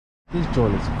This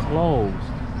joint is closed.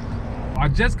 I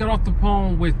just got off the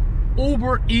phone with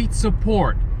UberEats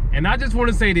support, and I just want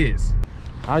to say this.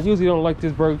 I usually don't like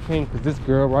this Burger King because this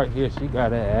girl right here, she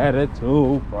got an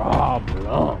attitude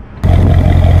problem.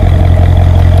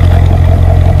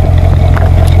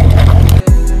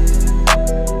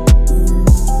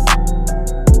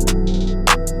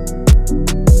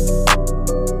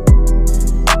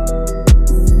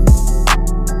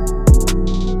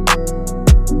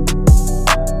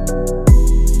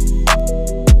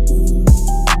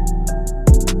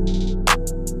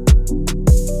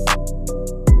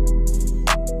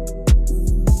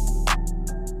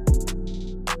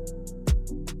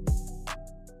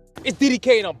 It's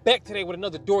DDK and I'm back today with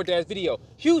another DoorDash video.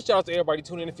 Huge shout out to everybody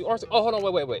tuning in. If you aren't, oh hold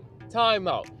on, wait. Time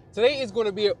out. Today is going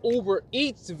to be an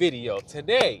UberEats video.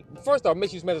 Today, first off,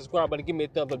 make sure you smash the subscribe button and give me a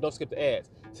thumbs up. Don't skip the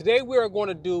ads. Today we are going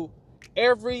to do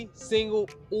every single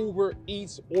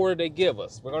UberEats order they give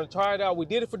us. We're going to try it out. We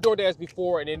did it for DoorDash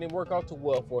before and it didn't work out too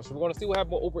well for us. So we're going to see what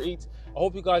happened with UberEats. I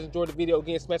hope you guys enjoyed the video.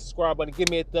 Again, smash the subscribe button, give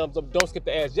me a thumbs up. Don't skip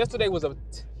the ads. Yesterday was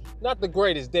not the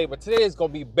greatest day, but today is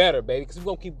gonna be better, baby, because we're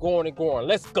gonna keep going and going.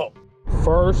 Let's go.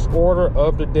 First order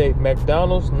of the day,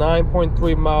 McDonald's,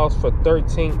 9.3 miles for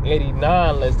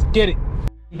 $13.89. Let's get it.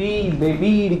 Need,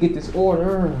 baby, to get this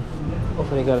order.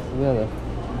 Hopefully they got it together.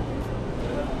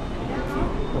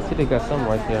 Let's see, they got something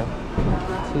right there.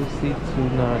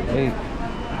 2C298.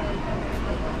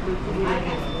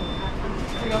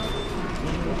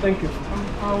 Thank you.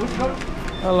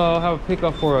 Hello, have a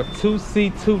pickup for a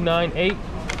 2C298.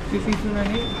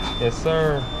 2C298? Yes,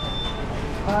 sir.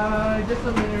 Just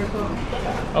a minute or so.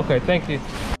 Okay, thank you.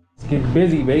 Let's get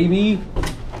busy, baby.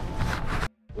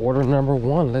 Order number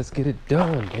one. Let's get it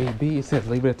done, baby. It says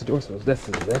leave it at the door, so that's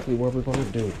exactly what we're gonna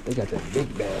do. They got that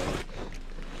big bag.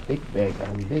 Big bag,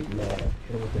 I'm big mad.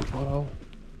 Hit it with that photo.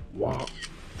 Wow.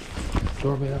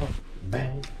 Doorbell.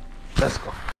 Bang. Let's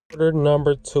go. Order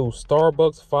number two.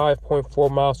 Starbucks, 5.4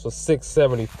 miles for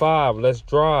 $6.75. Let's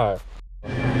drive.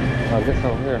 I guess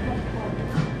over here.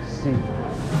 Let's see.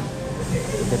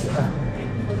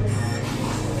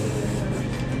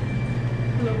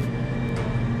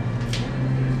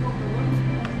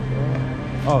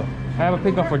 Oh, I have a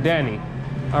pickup for Danny.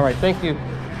 All right, thank you.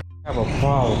 I have a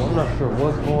problem. I'm not sure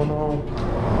what's going on,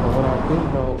 but what I do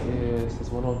know is it's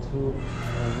 102.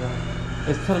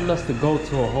 It's telling us to go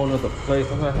to a whole other place.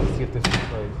 I'm gonna have to see if this is the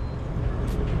place.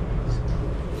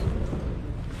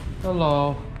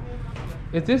 Hello.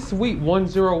 Is this suite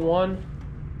 101?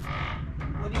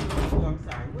 What do you want? Oh, I'm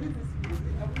sorry. What is this? Is it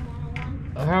a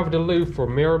 101? I have a delivery for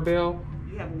Maribel.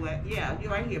 You have what? Yeah, you're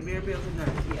right here. Maribel's a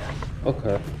nurse, yeah.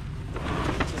 Okay.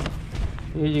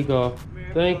 Here you go.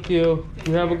 Maribel. Thank you.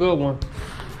 You have a good one.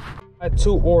 I had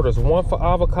two orders. One for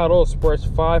avocado express,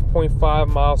 5.5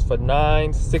 miles for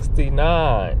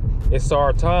 $9.69. It's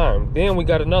our time. Then we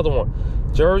got another one.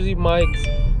 Jersey Mike's,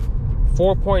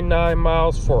 4.9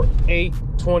 miles for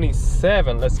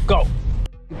 $8.27. Let's go.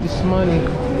 Get this money. Let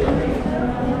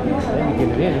me get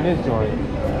it in this joint.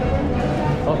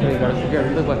 Hopefully they got it together.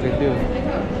 It looks like they do.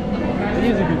 It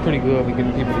usually be pretty good with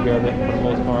getting people together for the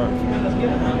most part.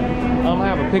 I'm gonna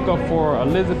have a pickup for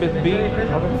Elizabeth B. Okay.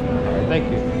 All right, thank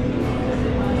you.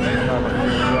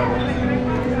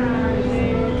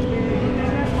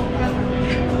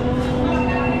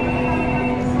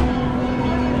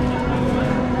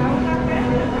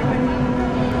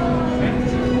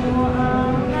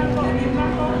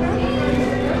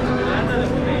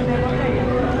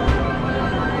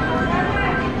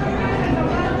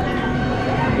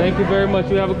 Thank you very much.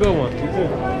 You have a good one. You too.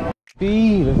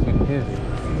 B, let's get busy.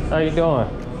 How you doing?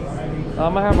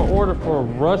 I'm gonna have an order for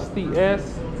Rusty S.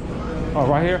 Oh,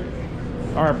 right here.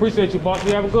 All right, appreciate you, boss.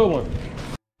 You have a good one.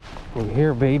 We're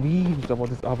here, baby. We talk about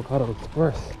this avocado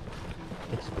express.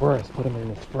 Put them in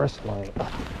the express lane.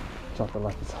 Chocolate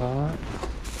like it's hot.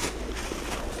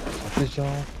 Check this,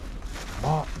 y'all.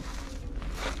 Pop.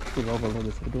 Pull over a little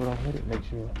bit so we do it on hit it. Make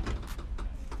sure.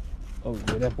 Oh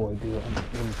yeah, that boy good.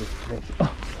 Let me just make sure.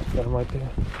 Oh, got him right there.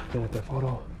 Then at that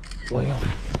photo. William.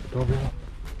 Doorbell.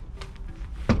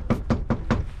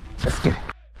 Let's get it.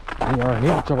 We are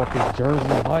here to talk about this Jersey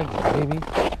Mike's, baby.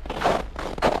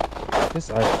 This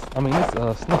ice, I mean this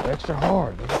snuff extra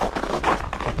hard, baby.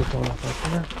 Put this one up right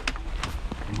there.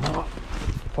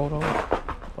 Photo.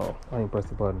 Oh, I ain't pressed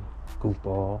the button.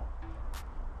 Goofball.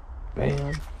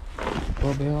 Bam.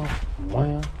 Doorbell.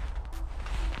 Wham.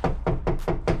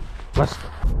 Let's go.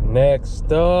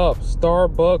 Next up,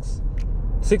 Starbucks,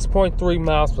 6.3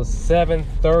 miles for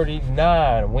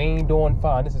 $7.39. We ain't doing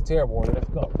fine. This is terrible order. Let's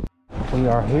go. We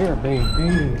are here,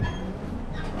 baby.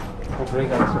 Hopefully they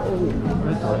got some.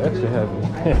 Oh, extra heavy.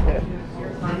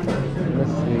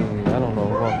 Let's see.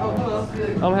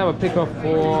 I'm gonna have a pickup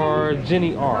for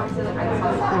Jenny R. So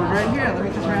right here, let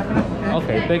me just wrap it up,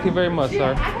 okay? Okay, thank you very much,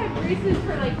 sir.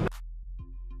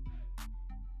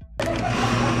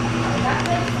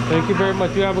 Thank you very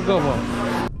much. You have a good one.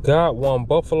 Got one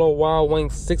Buffalo Wild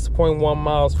Wings 6.1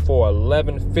 miles for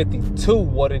 $11.52.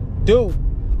 What it do?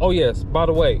 Oh yes, by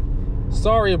the way,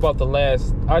 sorry about the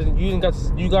last. You guys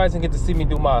didn't get to see me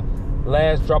do my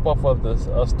last drop off of the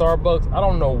Starbucks. I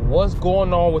don't know what's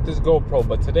going on with this GoPro,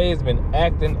 but today has been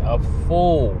acting a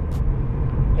fool.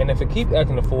 And if it keeps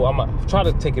acting a fool, I'm gonna try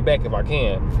to take it back if I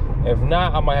can. If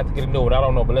not, I might have to get a new one. I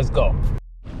don't know, but let's go.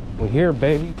 We're here,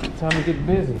 baby. Time to get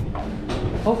busy.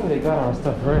 Hopefully they got our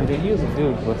stuff ready. They usually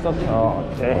do, but something. Oh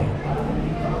dang!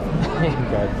 They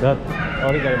got nothing.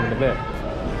 Oh, they got them in the back.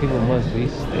 People must be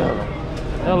still.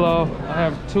 Hello, I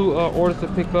have 2 orders to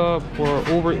pick up for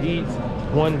UberEats.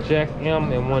 1 Jack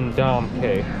M and 1 Dom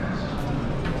K.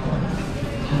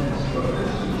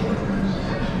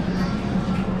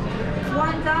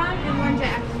 One Dom and 1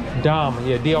 Jack. Dom,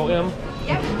 yeah, D-O-M?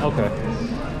 Yep. Okay.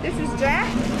 This is Jack.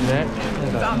 Jack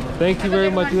and Dom. Thank you very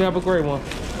much. You have a great one.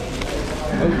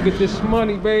 Let's get this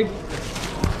money, babe.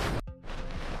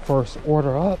 First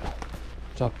order up.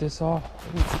 Drop this off.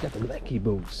 Ooh, we got the Nike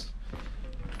boots.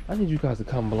 I need you guys to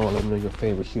comment below and let me know your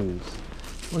favorite shoes.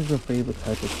 What is your favorite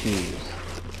type of shoes?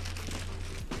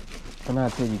 And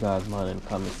I'll tell you guys mine in the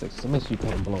comment section. So make sure you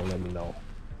comment below and let me know.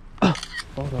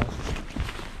 Hold on.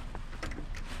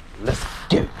 Let's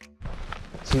get it.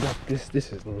 See, like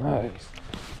this is nice.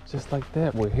 Just like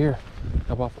that, we're here.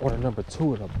 About order number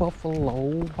 2 of the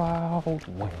Buffalo Wild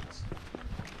Wings.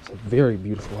 It's a very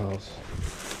beautiful house.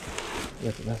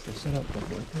 That's the setup right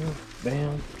here.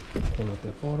 Bam. Came up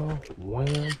that photo.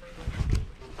 Wham.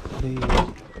 Please.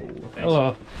 Oh,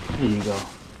 hello. Here you go.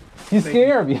 You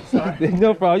scared me.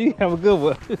 No problem. You have a good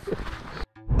one.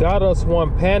 Got us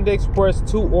one Panda Express,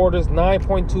 2 orders,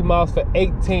 9.2 miles for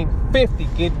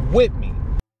 $18.50. Get with me.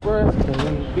 Express,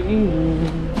 baby.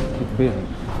 Get busy.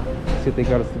 See if they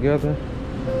got us together.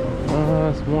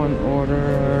 It's 1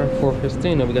 order for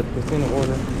Christina. We got the Christina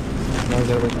order. Now we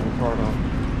gotta wait for Ricardo.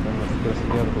 Let's get us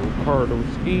together with Ricardo.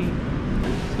 Ski.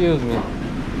 Excuse me.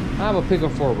 I have a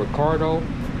pickup for Ricardo.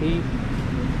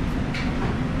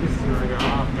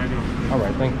 All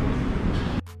right, thank you.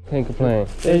 Can't complain.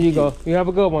 There you go. You have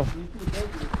a good one.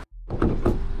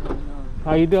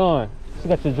 How you doing? You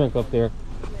got your drink up there.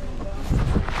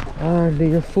 All right,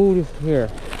 your food is here.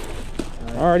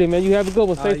 Alrighty, man. You have a good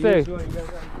one. Stay safe.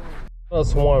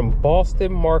 Plus 1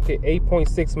 Boston Market,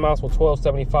 8.6 miles for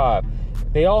 $12.75.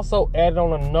 They also added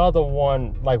on another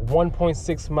one, like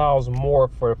 1.6 miles more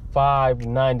for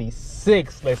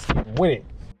 $5.96. Let's get with it.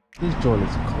 This joint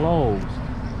is closed.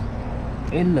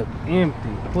 It look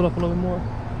empty. Pull up a little bit more.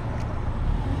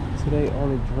 Today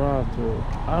only drive through.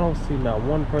 I don't see not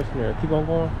one person there. Keep on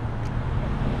going.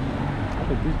 I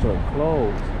think this joint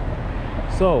closed.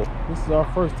 So this is our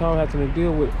first time having to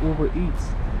deal with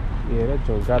UberEats. Yeah, that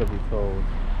joint gotta be closed.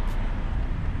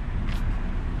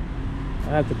 I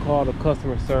have to call the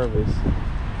customer service.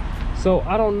 So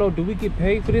I don't know, do we get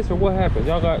paid for this or what happens?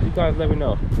 You guys let me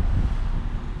know.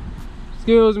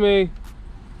 Excuse me.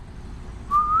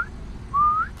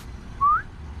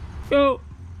 Yo.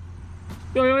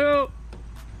 Yo.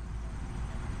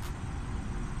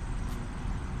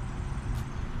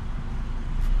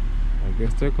 I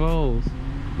guess they're closed.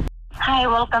 Hi,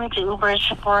 welcome to Uber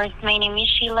Support. My name is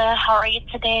Sheila. How are you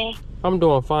today? I'm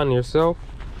doing fine. Yourself?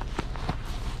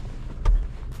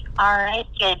 Alright,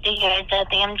 good to hear that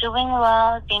I am doing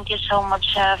well. Thank you so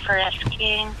much for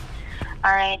asking.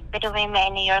 Alright, by the way, may I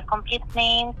know your complete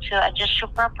name to address you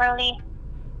properly?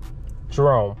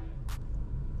 Jerome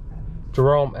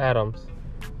Adams.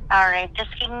 Alright,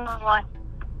 just give me one.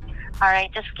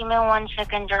 Alright, just give me 1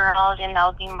 second, Gerald, and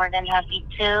I'll be more than happy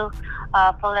to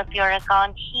pull up your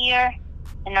account here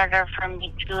in order for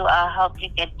me to help you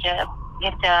get the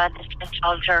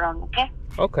resolved, Jerome, okay?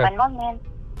 Okay. 1 moment.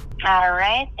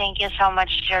 Alright, thank you so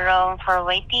much, Jerome, for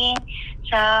waiting.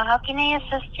 So, how can I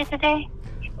assist you today?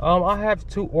 I have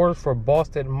 2 orders for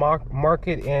Boston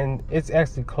Market, and it's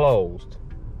actually closed.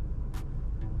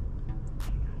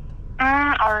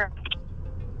 Our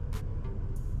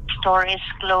store is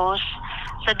closed.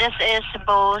 So this is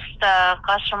both the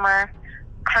customer,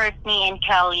 Courtney and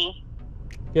Kelly.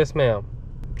 Yes, ma'am.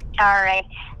 All right.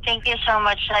 Thank you so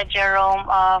much, Jerome,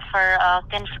 for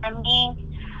confirming.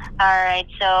 All right.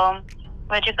 So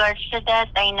with regards to that,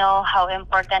 I know how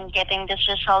important getting this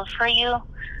resolved for you.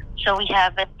 So we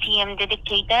have a team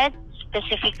dedicated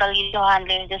specifically to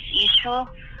handling this issue.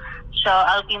 So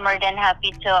I'll be more than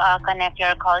happy to connect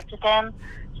your call to them.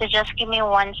 So just give me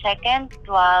 1 second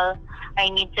while I I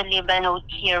need to leave a note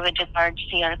here with regards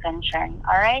to your concern.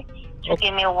 All right? So Okay.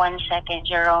 give me 1 second,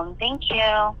 Jerome. Thank you.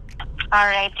 All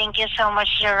right. Thank you so much,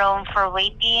 Jerome, for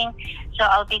waiting. So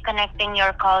I'll be connecting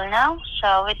your call now.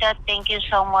 So with that, thank you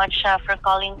so much for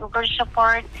calling Uber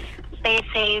support. Stay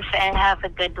safe and have a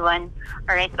good one.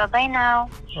 All right. Bye-bye now.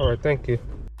 All right, thank you.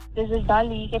 This is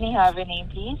Dolly. Can I have your name,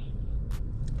 please?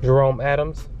 Jerome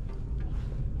Adams.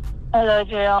 Hello,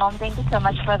 Jerome. Thank you so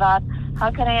much for that.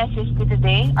 How can I assist you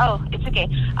today? Oh, it's okay.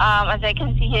 As I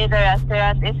can see here, the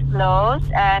restaurant is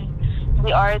closed and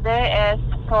the order is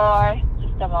for...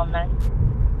 Just a moment.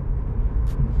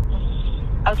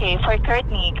 Okay, for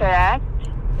Courtney, correct?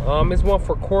 It's one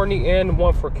for Courtney and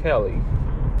one for Kelly.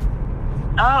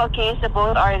 Oh, okay. So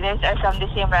both orders are from the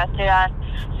same restaurant.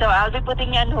 So I'll be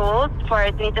putting you on hold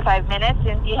for 3 to 5 minutes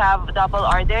since you have a double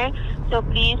order. So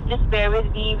please just bear with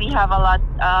me. We have a lot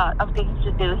of things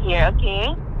to do here,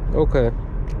 okay? Okay.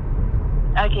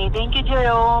 Okay, thank you,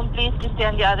 Jerome. Please just stay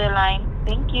on the other line.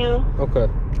 Thank you. Okay.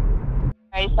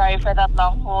 Very sorry for that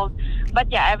long hold.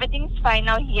 But yeah, everything's fine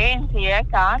now here into your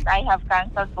account. I have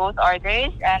canceled both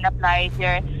orders and applied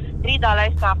your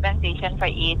 $3 compensation for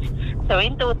each. So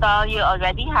in total, you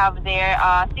already have there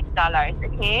 $6,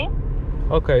 okay?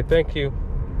 Okay, thank you.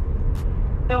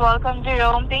 You're welcome,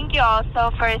 Jerome. Thank you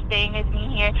also for staying with me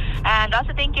here. And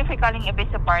also thank you for calling Uber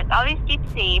support. Always keep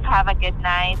safe. Have a good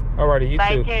night. Alrighty, you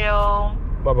Bye, too. Jerome.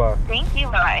 Bye-bye. Thank you.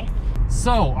 Bye.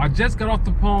 So, I just got off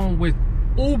the phone with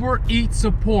UberEats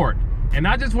support. And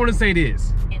I just want to say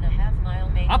this. In a half-mile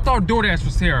main I thought DoorDash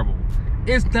was terrible.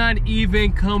 It's not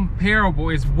even comparable.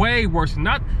 It's way worse.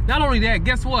 Not only that,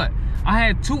 guess what? I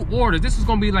had 2 orders. This was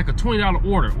going to be like a $20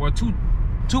 order. Or two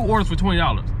orders for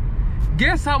 $20.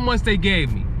 Guess how much they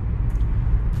gave me?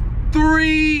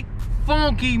 3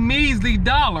 funky measly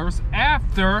dollars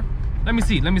after. Let me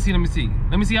see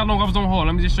how long I was on hold.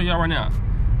 Let me just show y'all right now.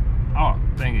 Oh,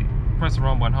 dang it. Press the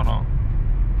wrong button. Hold on.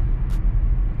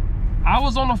 I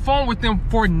was on the phone with them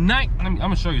for I'm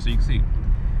gonna show you so you can see.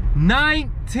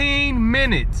 19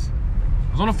 minutes.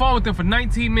 I was on the phone with them for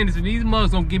 19 minutes and these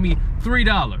mugs don't give me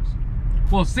 $3.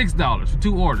 Well, $6 for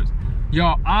 2 orders.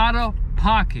 Y'all out of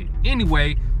pocket.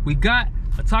 Anyway, we got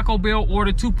a Taco Bell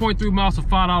order, 2.3 miles for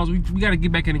 $5. We got to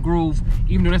get back in the groove,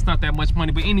 even though that's not that much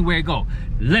money. But anyway, go.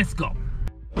 Let's go.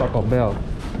 Taco Bell.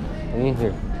 In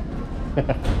here.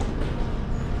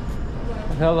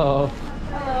 Hello.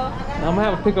 Hello. I'm gonna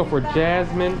have a pickup for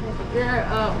Jasmine. Your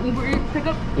UberEats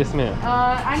pickup? Yes, ma'am.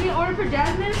 I need an order for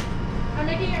Jasmine. I'm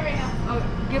making it right now. Oh,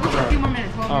 give us a few more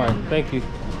minutes. All right, thank you.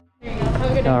 There you go. Have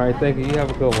a good day. All right, thank you. You have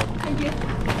a good one. Thank you.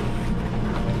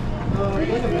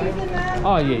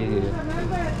 Oh, yeah.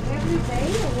 Remember every day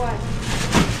or what?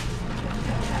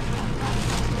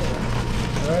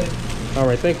 All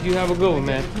right, thank you. Have a good one,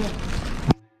 man.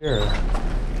 Here.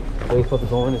 We ain't supposed to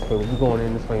go in this way. We're going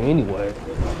in this way anyway.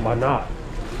 Why not?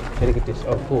 Gotta get this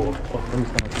full. Oh, let me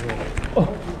stop here. Oh,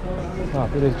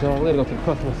 stop it, John. Let's go to the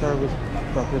customer service.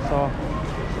 Drop this off. I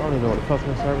don't even know what the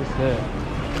customer service said.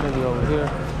 Maybe over here.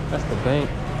 That's the bank.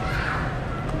 I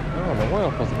don't know where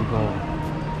I'm supposed to be going.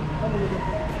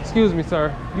 Excuse me,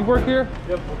 sir. You work here?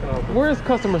 Yep. Where is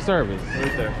customer service?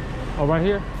 Right there. Oh, right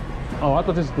here? Oh, I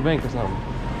thought this was the bank or something.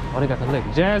 Oh, they got the link.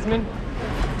 Jasmine,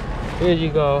 here you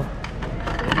go.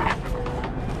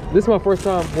 This is my first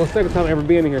time, well, second time ever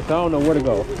being in here, so I don't know where to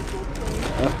go.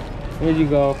 Here you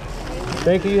go.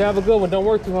 Thank you. You have a good one. Don't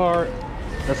work too hard.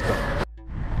 Let's go.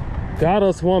 Got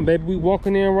us one, baby. We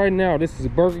walking in right now. This is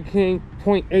Burger King,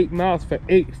 0.8 miles for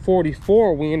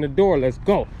 $8.44. We in the door. Let's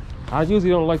go. I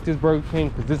usually don't like this Burger King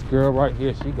because this girl right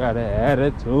here, she got an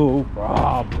attitude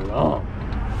problem.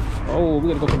 Oh,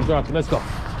 we gotta go to the drive-thru. Let's go.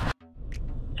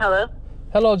 Hello?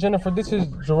 Hello, Jennifer. This is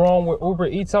Jerome with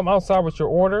UberEats. I'm outside with your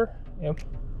order.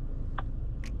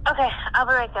 Okay, I'll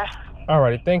be right there.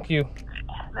 Alrighty, thank you.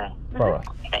 Bye. Bye-bye.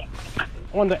 Bye.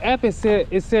 On the app, it said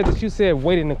that you said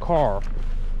wait in the car.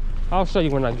 I'll show you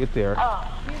when I get there. Oh,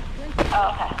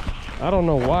 okay. I don't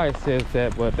know why it says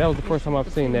that, but that was the first time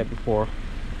I've seen that before.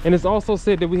 And it's also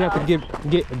said that we have to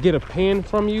get a pen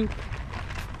from you.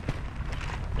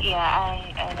 Yeah,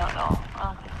 I don't know.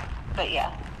 But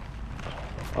yeah.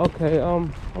 Okay,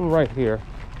 I'm right here.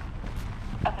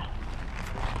 Okay.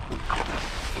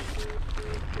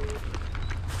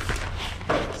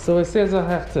 So it says I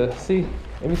have to see.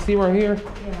 Let me see right here.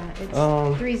 Yeah,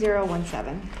 it's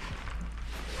 3017.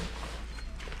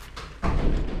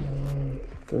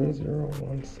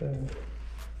 3017.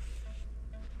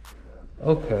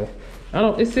 Okay.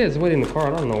 It says wait in the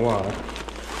car. I don't know why.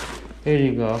 Here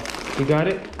you go. You got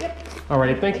it? Yep.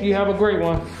 Alrighty, thank you. Have a great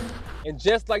one. And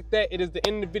just like that, it is the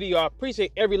end of the video. I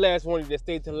appreciate every last one of you that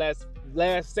stayed to the last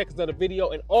last seconds of the video.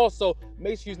 And also,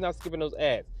 make sure you're not skipping those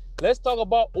ads. Let's talk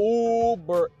about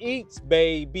Uber Eats,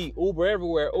 baby. Uber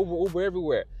everywhere, Uber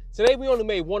everywhere. Today we only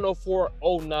made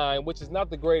 104.09, which is not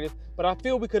the greatest, but I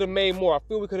feel we could have made more. I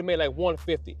feel we could have made like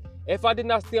 150. If I did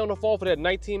not stay on the phone for that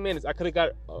 19 minutes, I could have got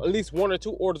at least 1 or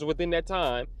 2 orders within that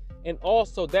time. And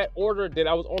also that order that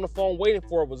I was on the phone waiting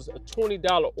for was a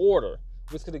 $20 order,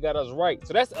 which could have got us right.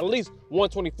 So that's at least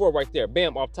 124 right there,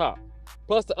 bam, off top.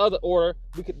 Plus the other order,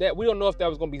 we don't know if that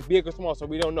was gonna be big or small, so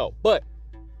we don't know. But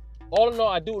all in all,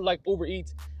 I do like Uber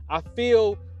Eats. I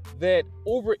feel that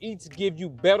Uber Eats give you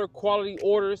better quality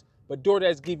orders, but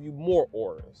DoorDash give you more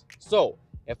orders. So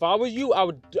if I was you, I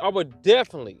would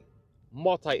definitely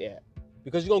multi-app,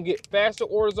 because you're gonna get faster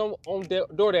orders on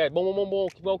DoorDash, boom, boom, boom, boom,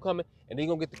 keep on coming, and then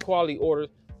you're gonna get the quality orders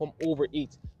from Uber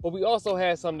Eats. But we also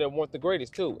had some that weren't the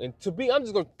greatest too. And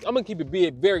I'm gonna keep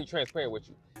it very transparent with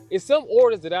you. It's some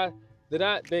orders that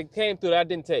came through that I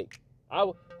didn't take.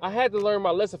 I had to learn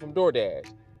my lesson from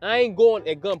DoorDash. I ain't going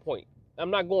at gunpoint. I'm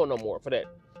not going no more for that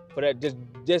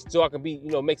just so I can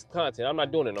make some content. I'm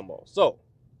not doing it no more. So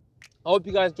I hope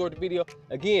you guys enjoyed the video.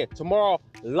 Again, tomorrow,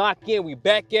 lock in. We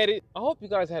back at it. I hope you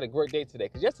guys had a great day today,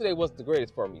 because yesterday wasn't the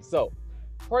greatest for me. So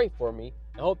pray for me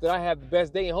and hope that I have the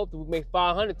best day, and hope that we make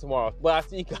 500 tomorrow. But I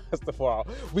see you guys tomorrow.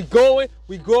 We going,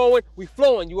 we growing, we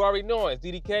flowing. You already know it's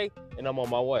DDK, and I'm on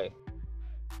my way.